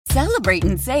Celebrate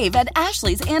and save at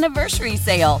Ashley's Anniversary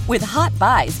Sale. With Hot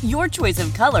Buys, your choice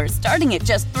of colors starting at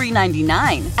just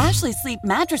 $3.99. Ashley Sleep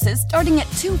mattresses starting at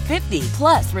 $2.50.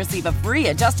 Plus, receive a free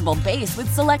adjustable base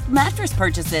with select mattress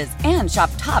purchases. And shop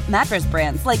top mattress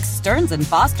brands like Stearns &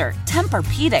 Foster,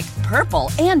 Tempur-Pedic,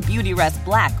 Purple, and Beautyrest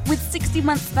Black with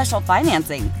 60-month special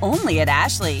financing. Only at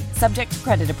Ashley. Subject to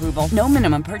credit approval. No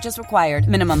minimum purchase required.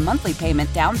 Minimum monthly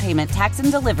payment, down payment, tax, and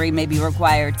delivery may be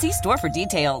required. See store for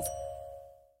details.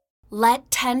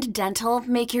 Let Tend Dental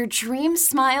make your dream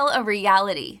smile a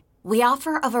reality. We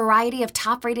offer a variety of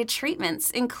top-rated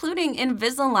treatments, including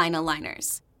Invisalign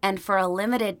aligners. And for a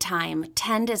limited time,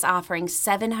 Tend is offering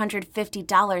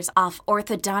 $750 off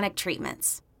orthodontic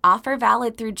treatments. Offer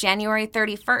valid through January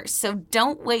 31st, so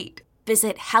don't wait.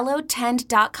 Visit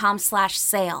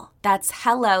hellotend.com/sale. That's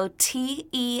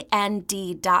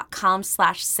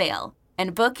hellotend.com/sale.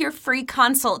 And book your free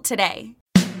consult today.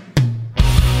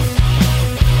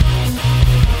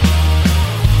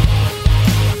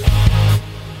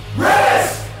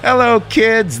 Hello,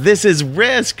 kids. This is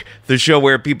Risk, the show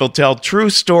where people tell true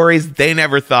stories they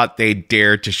never thought they'd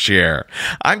dare to share.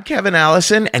 I'm Kevin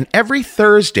Allison, and every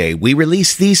Thursday we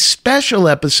release these special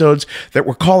episodes that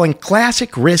we're calling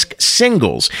Classic Risk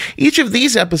Singles. Each of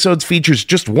these episodes features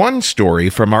just one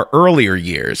story from our earlier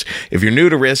years. If you're new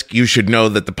to Risk, you should know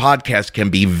that the podcast can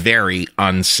be very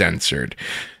uncensored.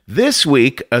 This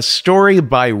week, a story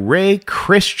by Ray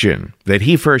Christian that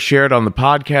he first shared on the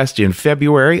podcast in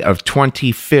February of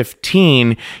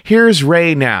 2015. Here's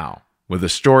Ray now with a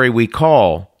story we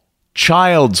call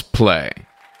Child's Play.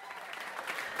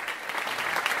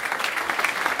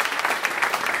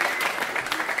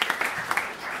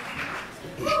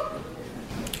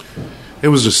 It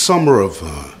was the summer of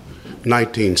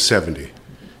 1970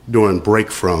 during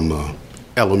break from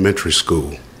elementary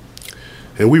school.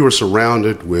 And we were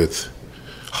surrounded with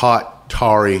hot,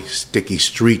 tarry, sticky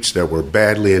streets that were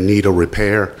badly in need of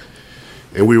repair.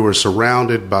 And we were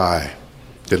surrounded by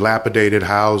dilapidated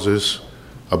houses,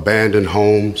 abandoned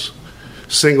homes,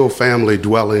 single-family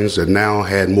dwellings that now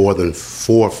had more than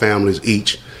 4 families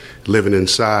each living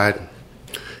inside,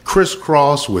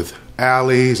 crisscrossed with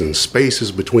alleys and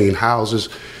spaces between houses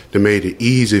that made it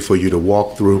easy for you to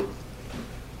walk through.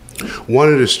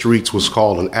 One of the streets was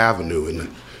called an avenue, and the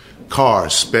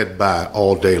cars sped by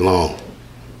all day long.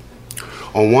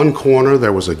 On one corner,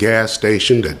 there was a gas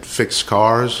station that fixed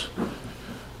cars.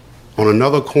 On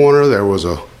another corner, there was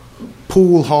a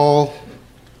pool hall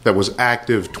that was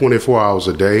active 24 hours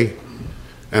a day.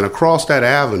 And across that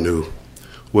avenue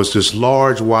was this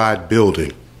large, wide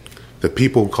building that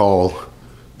people call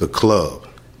the club.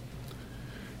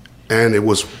 And it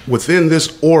was within this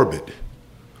orbit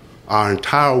our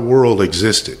entire world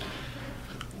existed,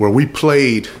 where we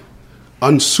played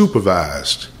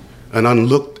unsupervised and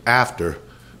unlooked after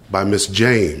by Miss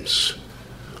James,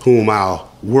 whom our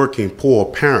working poor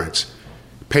parents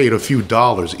paid a few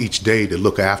dollars each day to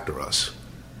look after us.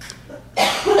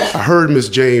 I heard Miss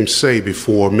James say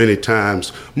before many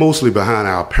times, mostly behind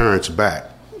our parents' back,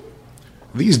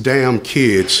 "These damn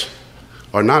kids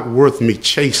are not worth me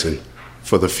chasing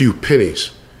for the few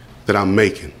pennies that I'm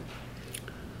making."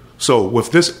 So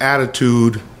with this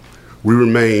attitude, we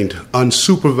remained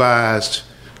unsupervised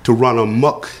to run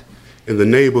amok in the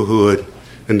neighborhood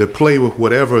and to play with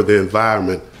whatever the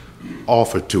environment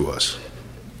offered to us.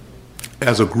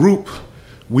 As a group,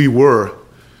 we were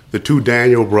the 2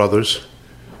 Daniel brothers,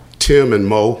 Tim and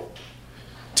Mo.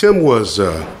 Tim was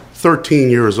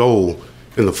 13 years old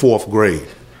in the 4th grade.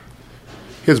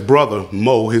 His brother,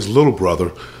 Mo, his little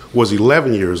brother, was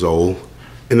 11 years old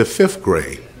in the 5th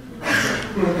grade.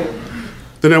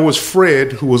 Then there was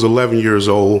Fred, who was 11 years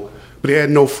old, but he had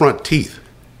no front teeth.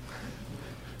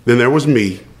 Then there was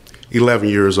me, 11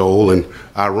 years old, and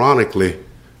ironically,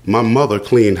 my mother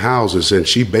cleaned houses and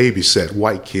she babysat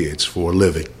white kids for a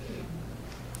living.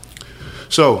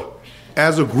 So,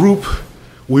 as a group,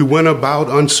 we went about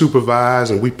unsupervised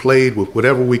and we played with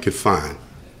whatever we could find.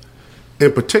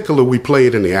 In particular, we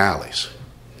played in the alleys.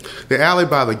 The alley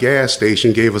by the gas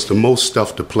station gave us the most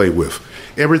stuff to play with.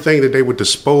 Everything that they would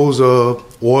dispose of,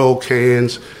 oil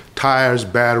cans, tires,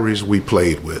 batteries, we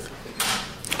played with.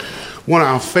 One of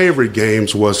our favorite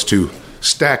games was to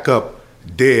stack up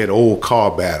dead old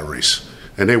car batteries,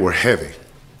 and they were heavy.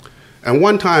 And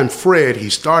one time, Fred, he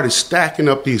started stacking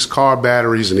up these car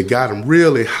batteries, and he got them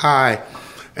really high,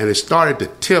 and it started to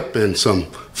tip, and some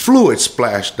fluid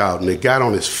splashed out, and it got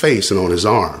on his face and on his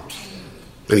arms.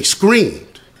 And he screamed.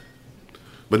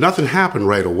 But nothing happened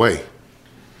right away.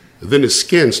 Then his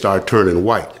skin started turning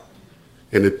white,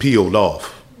 and it peeled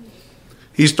off.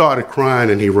 He started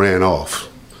crying, and he ran off.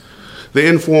 The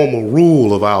informal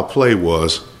rule of our play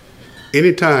was,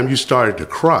 anytime you started to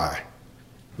cry,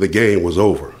 the game was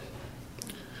over.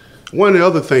 One of the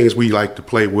other things we liked to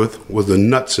play with was the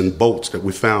nuts and bolts that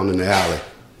we found in the alley.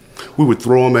 We would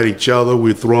throw them at each other.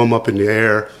 We'd throw them up in the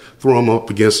air, throw them up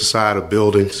against the side of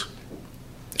buildings.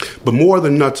 But more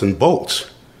than nuts and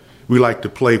bolts, we liked to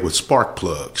play with spark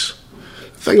plugs.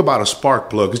 The thing about a spark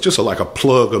plug is just like a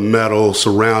plug of metal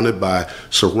surrounded by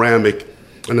ceramic.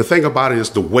 And the thing about it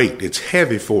is the weight. It's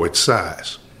heavy for its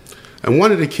size. And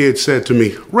one of the kids said to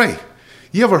me, "Ray,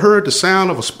 you ever heard the sound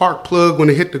of a spark plug when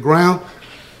it hit the ground?"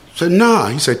 I said, "Nah."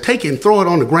 He said, "Take it and throw it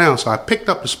on the ground." So I picked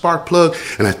up the spark plug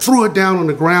and I threw it down on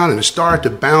the ground, and it started to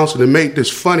bounce, and it made this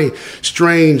funny,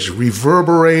 strange,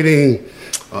 reverberating,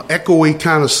 echoey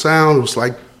kind of sound. It was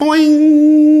like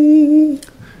boing.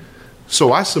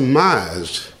 So I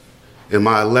surmised in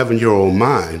my 11-year-old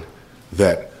mind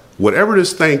that whatever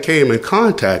this thing came in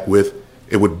contact with,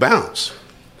 it would bounce.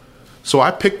 So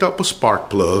I picked up a spark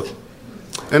plug,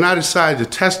 and I decided to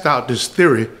test out this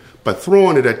theory by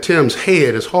throwing it at Tim's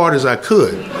head as hard as I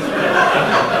could.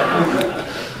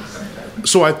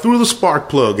 So I threw the spark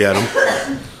plug at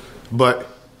him, but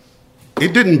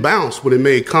it didn't bounce when it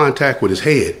made contact with his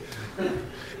head,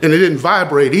 and it didn't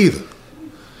vibrate either.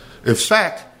 In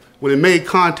fact, when it made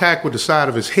contact with the side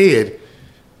of his head,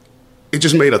 it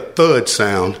just made a thud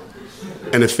sound,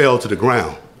 and it fell to the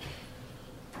ground.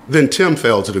 Then Tim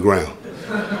fell to the ground.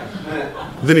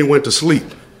 Then he went to sleep.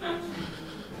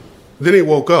 Then he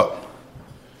woke up.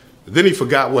 Then he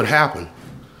forgot what happened.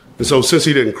 And so since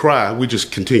he didn't cry, we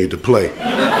just continued to play.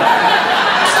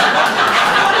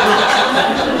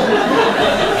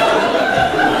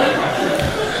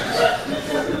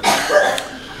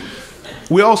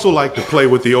 We also like to play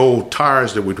with the old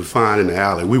tires that we would find in the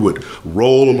alley. We would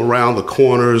roll them around the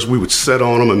corners. We would sit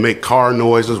on them and make car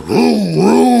noises. Vroom,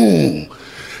 vroom.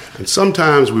 And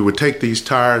sometimes we would take these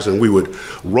tires and we would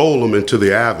roll them into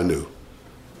the avenue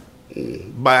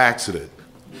by accident.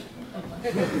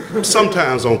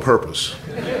 Sometimes on purpose.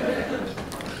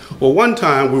 Well, one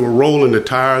time we were rolling the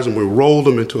tires and we rolled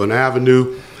them into an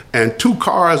avenue, and two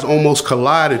cars almost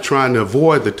collided trying to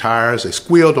avoid the tires. They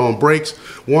squealed on brakes.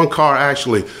 One car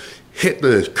actually hit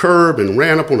the curb and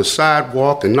ran up on the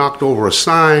sidewalk and knocked over a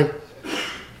sign.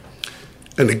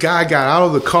 And the guy got out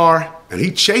of the car and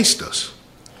he chased us.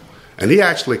 And he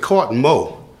actually caught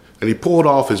Mo, and he pulled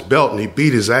off his belt and he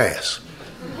beat his ass.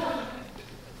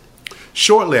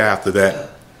 Shortly after that,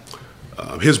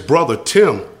 his brother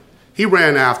Tim, he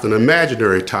ran after an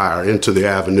imaginary tire into the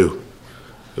avenue.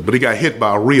 But he got hit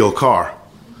by a real car.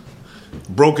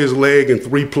 Broke his leg in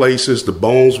 3 places. The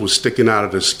bones were sticking out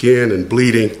of the skin and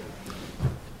bleeding.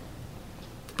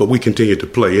 But we continued to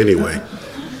play anyway.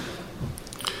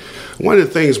 One of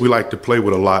the things we like to play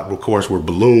with a lot, of course, were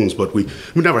balloons, but we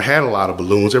never had a lot of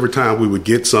balloons. Every time we would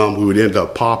get some, we would end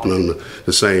up popping them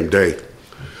the same day.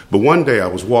 But one day I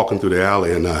was walking through the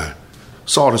alley and I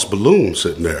saw this balloon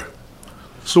sitting there.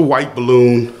 It's a white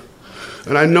balloon.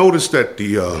 And I noticed that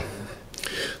the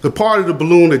part of the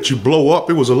balloon that you blow up,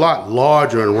 it was a lot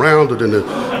larger and rounder than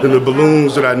the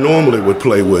balloons that I normally would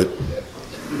play with.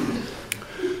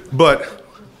 But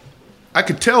I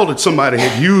could tell that somebody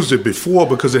had used it before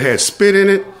because it had spit in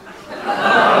it.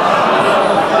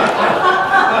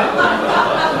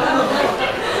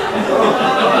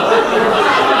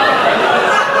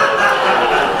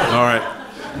 All right.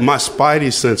 My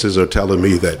spidey senses are telling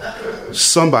me that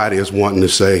somebody is wanting to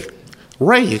say,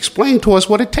 "Ray, explain to us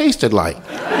what it tasted like."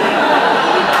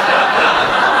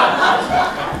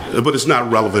 But it's not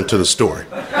relevant to the story.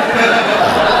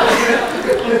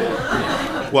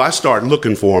 Well, I started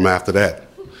looking for them after that,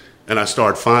 and I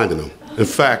started finding them. In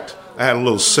fact, I had a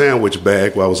little sandwich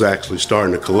bag where I was actually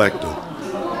starting to collect them.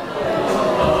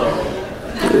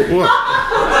 What?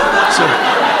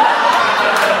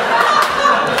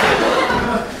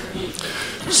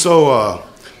 So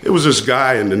it was this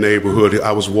guy in the neighborhood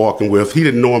I was walking with. He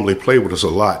didn't normally play with us a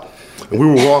lot. And we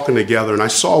were walking together, and I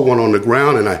saw one on the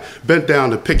ground, and I bent down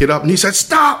to pick it up, and he said,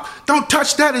 "Stop! Don't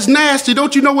touch that. It's nasty.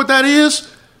 Don't you know what that is?"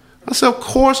 I said, "Of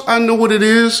course I know what it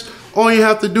is. All you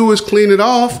have to do is clean it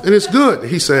off, and it's good."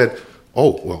 He said,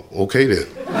 "Oh, well, okay then."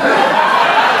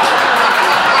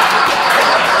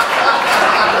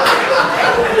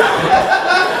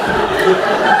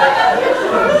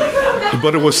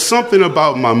 But it was something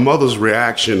about my mother's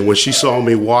reaction when she saw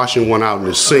me washing one out in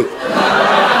the sink.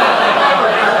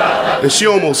 And she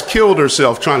almost killed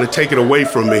herself trying to take it away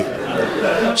from me.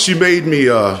 She made me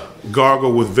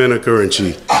gargle with vinegar, and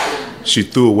she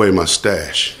threw away my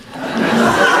stash.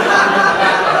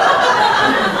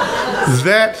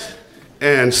 That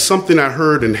and something I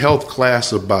heard in health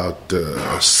class about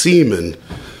semen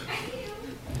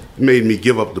made me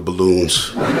give up the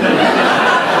balloons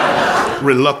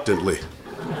reluctantly.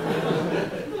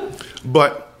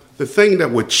 But the thing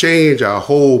that would change our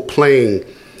whole playing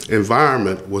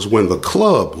environment was when the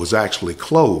club was actually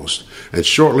closed, and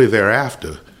shortly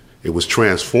thereafter, it was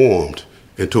transformed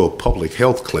into a public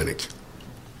health clinic.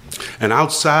 And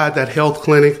outside that health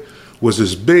clinic was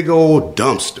this big old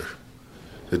dumpster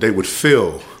that they would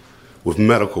fill with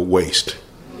medical waste.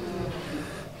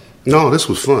 No, this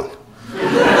was fun.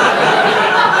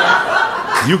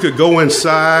 You could go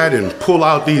inside and pull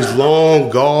out these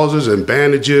long gauzes and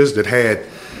bandages that had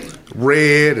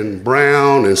red and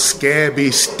brown and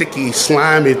scabby, sticky,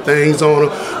 slimy things on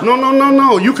them.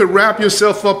 No. You could wrap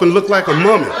yourself up and look like a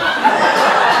mummy.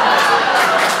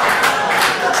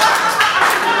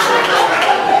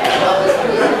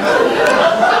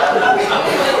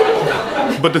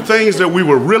 But the things that we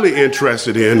were really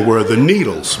interested in were the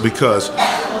needles, because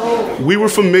we were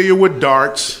familiar with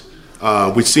darts.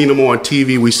 We'd seen them on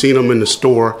TV. We'd seen them in the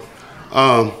store.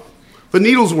 The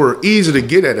needles were easy to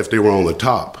get at if they were on the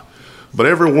top. But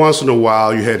every once in a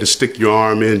while, you had to stick your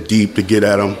arm in deep to get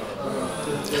at them.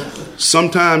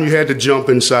 Sometimes you had to jump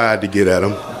inside to get at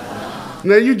them.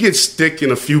 Now, you'd get stick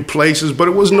in a few places, but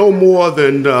it was no more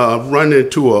than running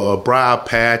into a briar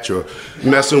patch or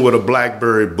messing with a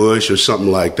blackberry bush or something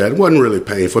like that. It wasn't really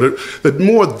painful. The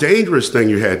more dangerous thing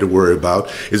you had to worry about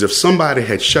is if somebody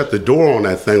had shut the door on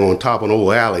that thing on top of an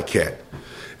old alley cat.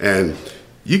 And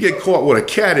you get caught with a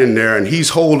cat in there and he's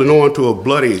holding on to a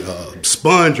bloody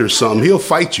sponge or something, he'll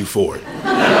fight you for it.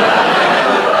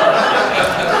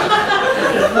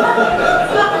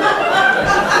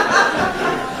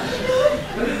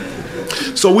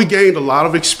 So we gained a lot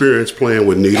of experience playing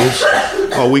with needles.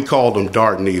 We called them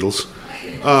dart needles.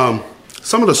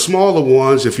 Some of the smaller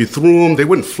ones, if you threw them, they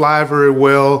wouldn't fly very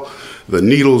well. The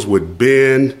needles would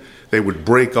bend. They would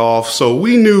break off. So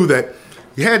we knew that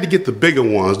you had to get the bigger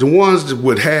ones, the ones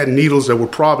that had needles that were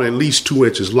probably at least 2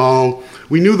 inches long.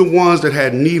 We knew the ones that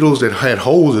had needles that had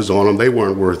hoses on them, they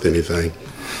weren't worth anything.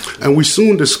 And we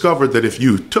soon discovered that if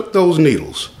you took those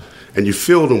needles and you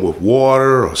filled them with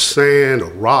water or sand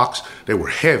or rocks, they were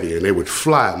heavy and they would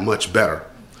fly much better.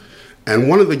 And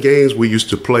one of the games we used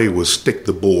to play was stick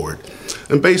the board.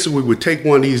 And basically we would take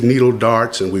one of these needle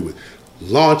darts and we would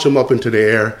launch them up into the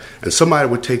air, and somebody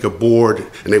would take a board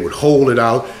and they would hold it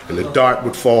out and the dart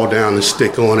would fall down and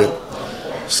stick on it.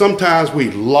 Sometimes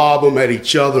we'd lob them at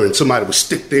each other and somebody would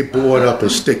stick their board up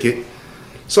and stick it.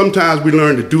 Sometimes we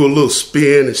learned to do a little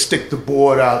spin and stick the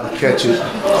board out and catch it.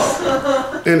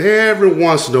 And every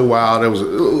once in a while, there was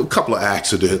a couple of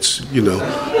accidents, you know.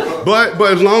 But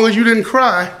as long as you didn't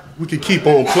cry, we could keep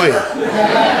on playing.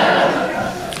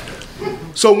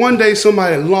 So one day,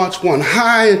 somebody launched one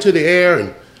high into the air,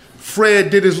 and Fred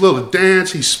did his little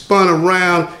dance. He spun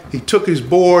around. He took his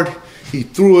board. He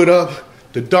threw it up.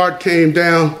 The dart came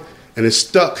down, and it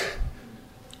stuck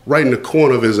right in the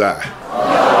corner of his eye.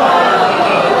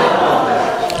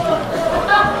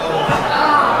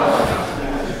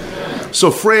 So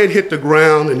Fred hit the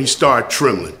ground and he started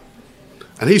trembling.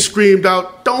 And he screamed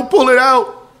out, "Don't pull it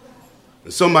out!"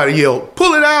 And somebody yelled,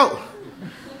 "Pull it out!"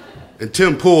 And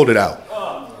Tim pulled it out.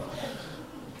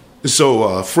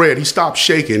 So Fred, he stopped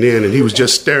shaking in and he was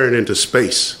just staring into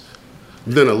space.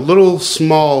 Then a little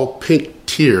small pink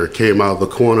tear came out of the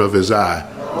corner of his eye.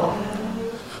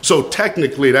 So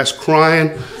technically that's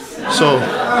crying. So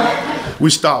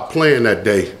we stopped playing that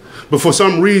day. But for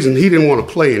some reason, he didn't want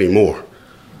to play anymore.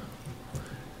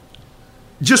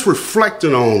 Just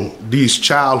reflecting on these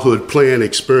childhood playing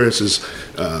experiences,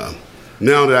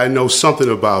 now that I know something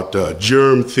about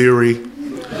germ theory,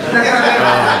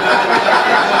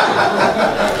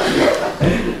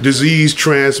 disease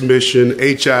transmission,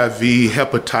 HIV,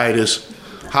 hepatitis,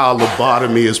 how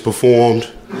lobotomy is performed.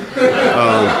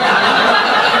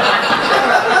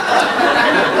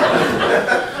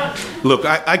 Look,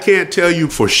 I can't tell you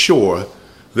for sure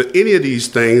that any of these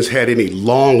things had any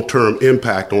long-term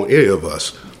impact on any of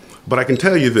us. But I can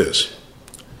tell you this.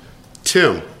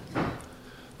 Tim,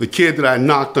 the kid that I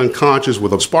knocked unconscious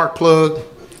with a spark plug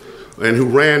and who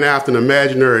ran after an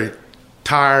imaginary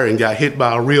tire and got hit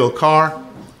by a real car,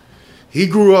 he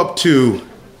grew up to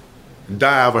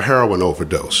die of a heroin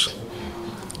overdose.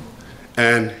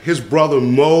 And his brother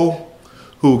Mo,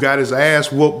 who got his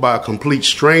ass whooped by a complete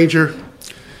stranger,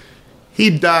 he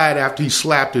died after he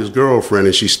slapped his girlfriend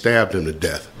and she stabbed him to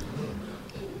death.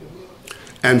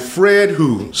 And Fred,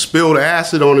 who spilled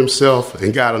acid on himself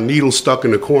and got a needle stuck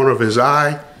in the corner of his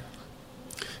eye,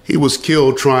 he was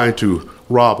killed trying to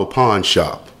rob a pawn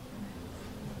shop.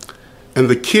 And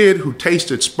the kid who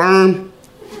tasted sperm,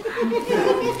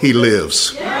 he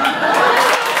lives.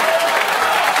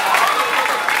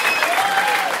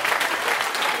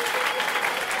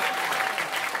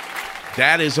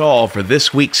 That is all for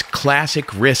this week's Classic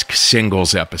Risk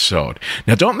Singles episode.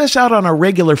 Now, don't miss out on our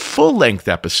regular full-length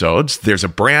episodes. There's a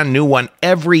brand new one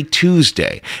every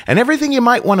Tuesday. And everything you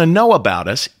might want to know about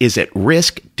us is at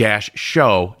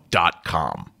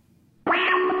risk-show.com.